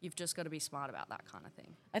 you've just got to be smart about that kind of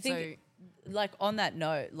thing. I think, like, on that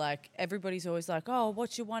note, like, everybody's always like, oh,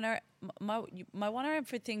 what's your 1RM? My 1RM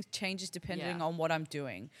for things changes depending Yeah. on what I'm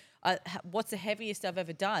doing. What's the heaviest I've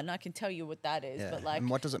ever done? I can tell you what that is, Yeah. but like and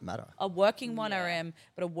what does it matter? a working 1RM,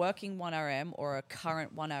 but a working 1RM or a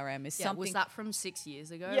current 1RM is yeah, something. was that from 6 years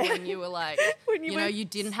ago Yeah. when you were like, When you you know, went- you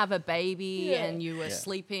didn't have a baby Yeah. and you were Yeah.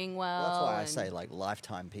 sleeping well? Well, that's why I and- say like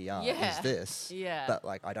lifetime PR Yeah. is this. Yeah. But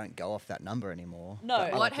like I don't go off that number anymore. No. But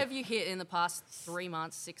I What like have you hit in the past 3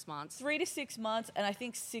 months, 6 months? 3 to 6 months, and I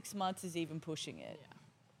think 6 months is even pushing it. Yeah.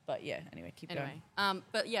 But yeah, anyway, keep Anyway, going.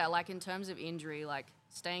 but yeah, like in terms of injury, like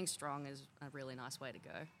staying strong is a really nice way to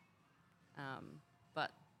go.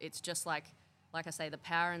 But it's just like I say, the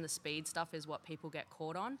power and the speed stuff is what people get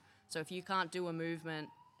caught on. So if you can't do a movement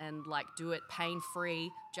and like do it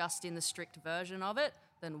pain-free just in the strict version of it,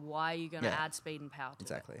 then why are you going to Yeah. add speed and power to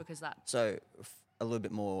Exactly. it? Because that, So a little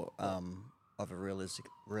bit more of a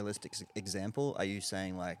realistic example. Are you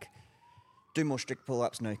saying like do more strict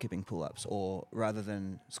pull-ups, no kipping pull-ups, or rather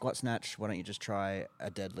than squat snatch, why don't you just try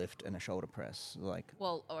a deadlift and a shoulder press? Like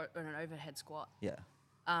well, or an overhead squat. yeah,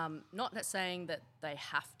 Not that saying that they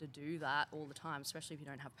have to do that all the time, especially if you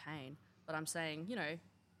don't have pain. But I'm saying, you know,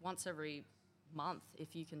 once every month,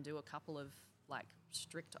 if you can do a couple of like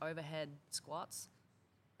strict overhead squats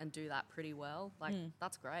and do that pretty well, like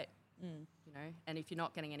that's great. you know. And if you're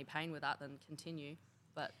not getting any pain with that, then continue.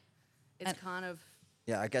 But it's kind of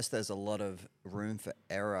Yeah, I guess there's a lot of room for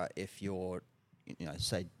error if you're, you know,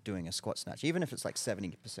 say doing a squat snatch, even if it's like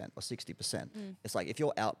 70% or 60%. It's like if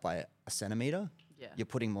you're out by a centimeter, you're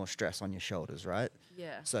putting more stress on your shoulders, right?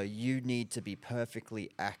 Yeah. So you need to be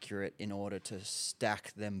perfectly accurate in order to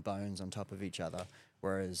stack them bones on top of each other.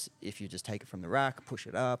 Whereas if you just take it from the rack, push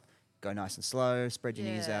it up, go nice and slow, spread your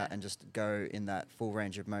knees out, and just go in that full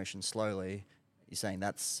range of motion slowly, you're saying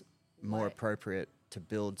that's more appropriate to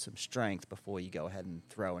build some strength before you go ahead and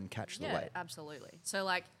throw and catch the weight. Absolutely. So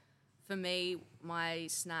like for me, my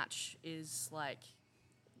snatch is like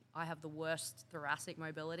I have the worst thoracic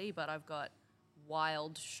mobility, but I've got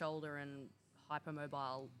wild shoulder and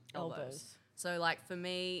hypermobile elbows. So like for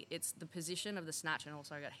me, it's the position of the snatch, and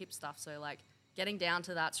also I got hip stuff. So like getting down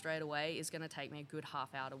to that straight away is going to take me a good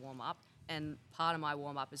half hour to warm up. And part of my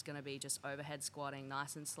warm-up is going to be just overhead squatting,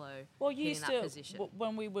 nice and slow, Well, you hitting used that to, position.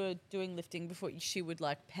 when we were doing lifting before, she would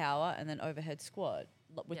like power and then overhead squat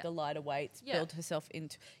with the lighter weights, build herself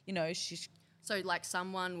into, you know, she's... So like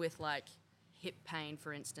someone with like hip pain,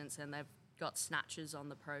 for instance, and they've got snatches on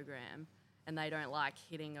the program and they don't like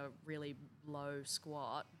hitting a really low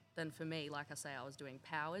squat, then for me, like I say, I was doing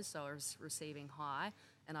powers, so I was receiving high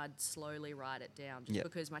and I'd slowly write it down just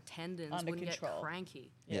because my tendons Under wouldn't control. get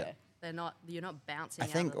cranky. Yeah. You're not bouncing I out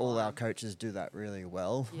of think the all our line. coaches do that really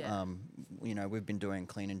well. Yeah. You know, we've been doing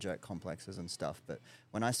clean and jerk complexes and stuff, but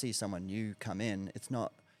when I see someone new come in,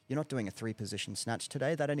 you're not doing a 3-position snatch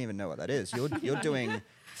today. They don't even know what that is. You're doing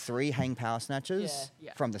 3 hang power snatches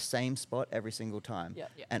from the same spot every single time. Yeah.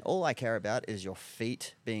 And all I care about is your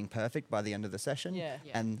feet being perfect by the end of the session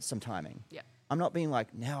and some timing. Yeah. I'm not being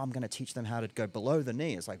like, now I'm going to teach them how to go below the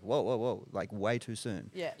knee. It's like, whoa, like way too soon.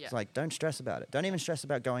 Yeah. It's like, don't stress about it. Don't even stress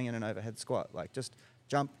about going in an overhead squat. Like, just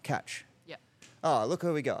jump, catch. Yeah. Oh, look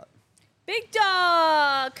who we got. Big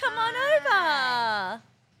dog, come on over.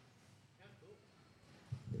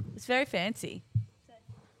 It's very fancy.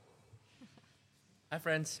 Hi,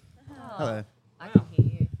 friends. Hello. I can hear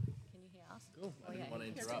you. Can you hear us? Cool. I didn't want to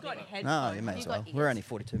interrupt. No, you may as well. We're only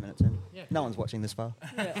 42 minutes in. Yeah. No one's watching this far.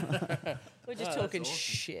 We're just Oh, talking that's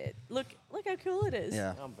awesome. shit. Look how cool it is.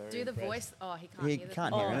 Yeah. I'm very Do the impressed. voice. Oh, he can't He hear the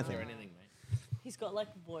can't Oh. hear I anything. don't hear anything, mate. He's got like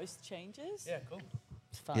voice changes. Yeah, cool.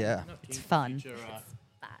 It's fun. Yeah. No, It's keen for fun. Future,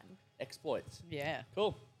 Fun. exploits. Yeah.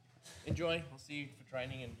 Cool. Enjoy. I'll see you for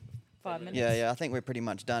training in 5 minutes. Yeah. I think we're pretty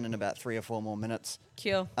much done in about 3 or 4 more minutes.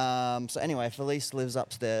 Kill. So anyway, Felice lives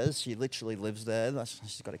upstairs. She literally lives there.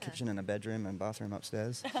 She's got a kitchen and a bedroom and bathroom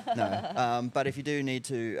upstairs. No. But if you do need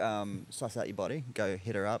to suss out your body, go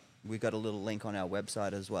hit her up. We've got a little link on our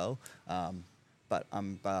website as well. But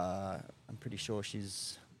I'm pretty sure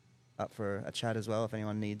she's up for a chat as well if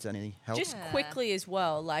anyone needs any help. Just quickly as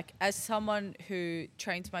well, like as someone who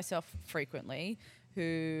trains myself frequently,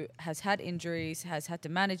 who has had injuries, has had to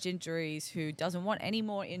manage injuries, who doesn't want any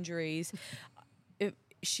more injuries,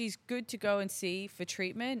 she's good to go and see for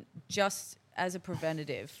treatment just as a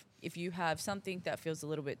preventative. If you have something that feels a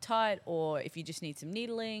little bit tight, or if you just need some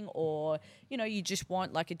needling, or you just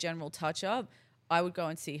want like a general touch up, I would go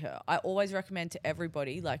and see her. I always recommend to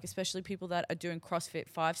everybody, like especially people that are doing CrossFit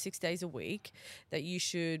 5-6 days a week, that you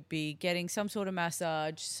should be getting some sort of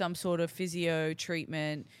massage, some sort of physio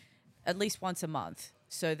treatment at least once a month,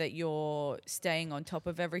 so that you're staying on top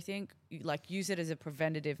of everything. Like use it as a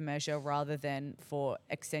preventative measure rather than for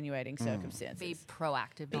extenuating circumstances. Be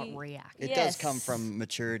proactive, not reactive. It does come from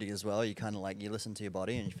maturity as well. You kind of like, you listen to your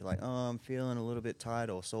body and you feel like, oh, I'm feeling a little bit tight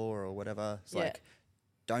or sore or whatever. It's like,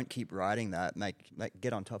 don't keep riding that.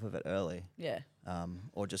 Get on top of it early. Yeah.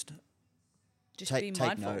 Or just Just take be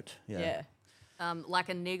mindful. note. Yeah. Like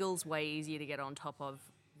a niggle's way easier to get on top of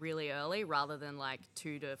really early rather than like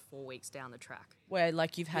 2 to 4 weeks down the track. Where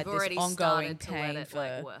like you've had You've this already ongoing started to let pain it, for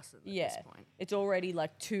like, worsen at this point. It's already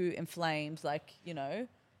like too inflamed. Like you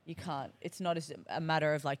can't. It's not as a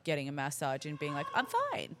matter of like getting a massage and being like, I'm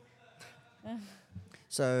fine.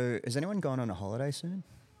 So is anyone going on a holiday soon?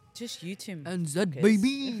 Just you two.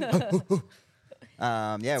 baby. Yeah,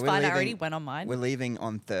 It's we're fine. leaving. I already went on mine. We're leaving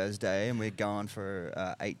on Thursday and we're gone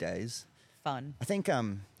for 8 days. Fun. I think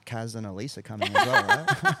Kaz and Elise are coming as well,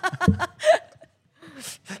 right?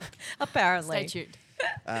 Apparently. Stay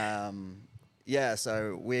tuned. Yeah,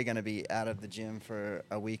 so we're going to be out of the gym for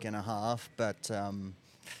a week and a half, but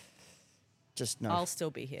just I'll still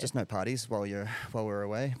be here. just no parties while we're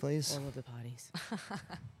away, please. all of the parties.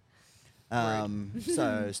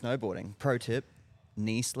 So snowboarding. Pro tip: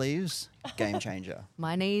 knee sleeves, game changer.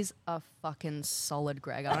 My knees are fucking solid,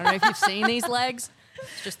 Greg. I don't know if you've seen these legs.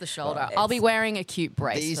 It's just the shoulder. I'll be wearing a cute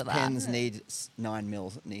brace These for that. pins need 9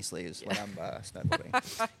 mil knee sleeves when I'm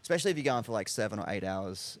snowboarding. Especially if you're going for like 7 or 8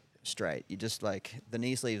 hours straight. You just like, the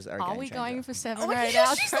knee sleeves are a Are game we changer. going for 7 Oh, or 8 yeah,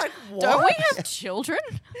 hours? she's like, Don't we what? have children?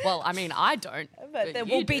 Well, I mean, I don't. But there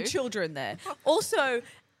you will be do. children there. Also,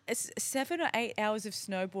 7 or 8 hours of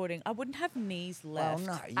snowboarding, I wouldn't have knees Well, left.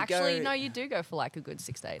 no, you Actually, go, no, you do go for like a good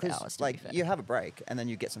 6 to 8 hours. To like be fair. you have a break and then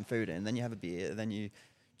you get some food in, then you have a beer, then you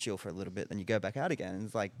chill for a little bit, then you go back out again. And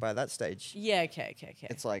it's like by that stage, Yeah, okay.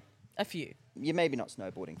 it's like A few. you're maybe not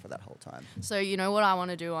snowboarding for that whole time. So you know what I want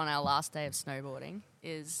to do on our last day of snowboarding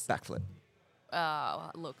is Backflip.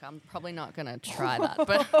 look, I'm probably not going to try that,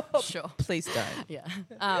 but sure. Please don't. Yeah.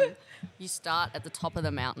 You start at the top of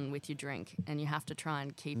the mountain with your drink, and you have to try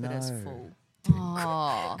and keep it as No. full.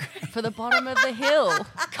 Oh, for the bottom of the hill.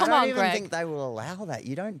 Come I on, don't even Greg. think they will allow that.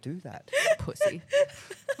 You don't do that. Pussy.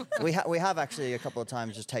 we have actually a couple of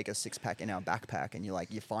times just take a 6-pack in our backpack and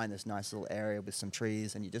you find this nice little area with some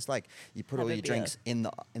trees and you just you put Have all a your beer. drinks in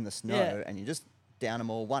the snow Yeah. and you just down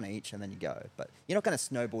them all, one each, and then you go. But you're not going to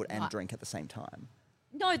snowboard and Right. drink at the same time.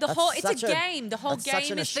 No, That's it's such a a- game. The whole that's such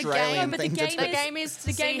game an is the Australian game. But the thing to game do. is The game is to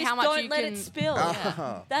the see game is how much don't you let can- it spill.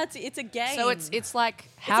 Oh. It's a game. So it's like,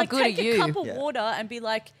 It's how like good take are you? a cup of Yeah. water and be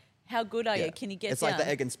like, how good are Yeah. you? Can you get It's down? like the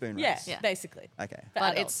egg and spoon Yeah, race. Yeah. basically. Okay. For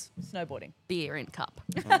But adults, snowboarding. Beer in cup.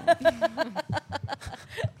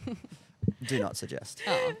 Do not suggest.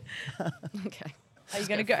 Oh. Okay. Are you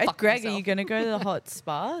going to go go, fuck Greg? Are myself. you going to go to the hot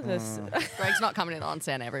spa? Greg's not coming to the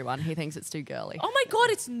onsen, everyone. He thinks it's too girly. Oh my God,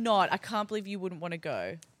 it's not. I can't believe you wouldn't want to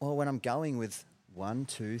go. Well, when I'm going with 1,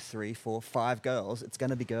 2, 3, 4, 5 girls, it's going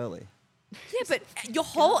to be girly. Yeah, but your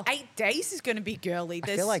whole 8 days is going to be girly.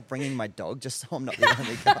 I feel like bringing my dog just so I'm not the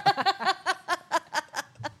only guy.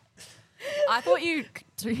 I thought you.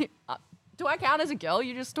 Do I count as a girl?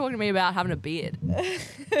 You're just talking to me about having a beard.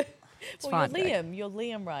 It's well, fine. you're Greg. Liam. You're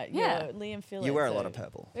Liam, right? Yeah. You're Liam Phillips. You wear a lot of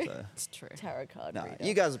purple. So. It's true. Tarot card No, reader.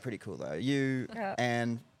 you guys are pretty cool though. You Yeah.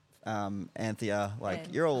 and Anthea,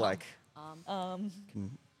 And you're all like Um,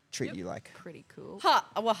 can treat you like. Pretty cool.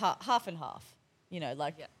 half and half. You know,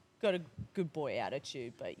 like Yeah. got a good boy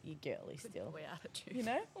attitude, but you're girly still. Boy attitude. You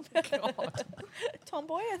know, God.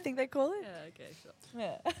 tomboy, I think they call it. Yeah, okay, sure.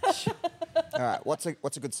 Yeah. All right, what's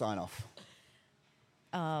a good sign off?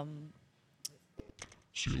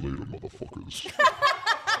 See you later, motherfuckers.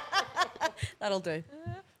 That'll do.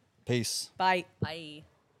 Peace. Bye. Bye.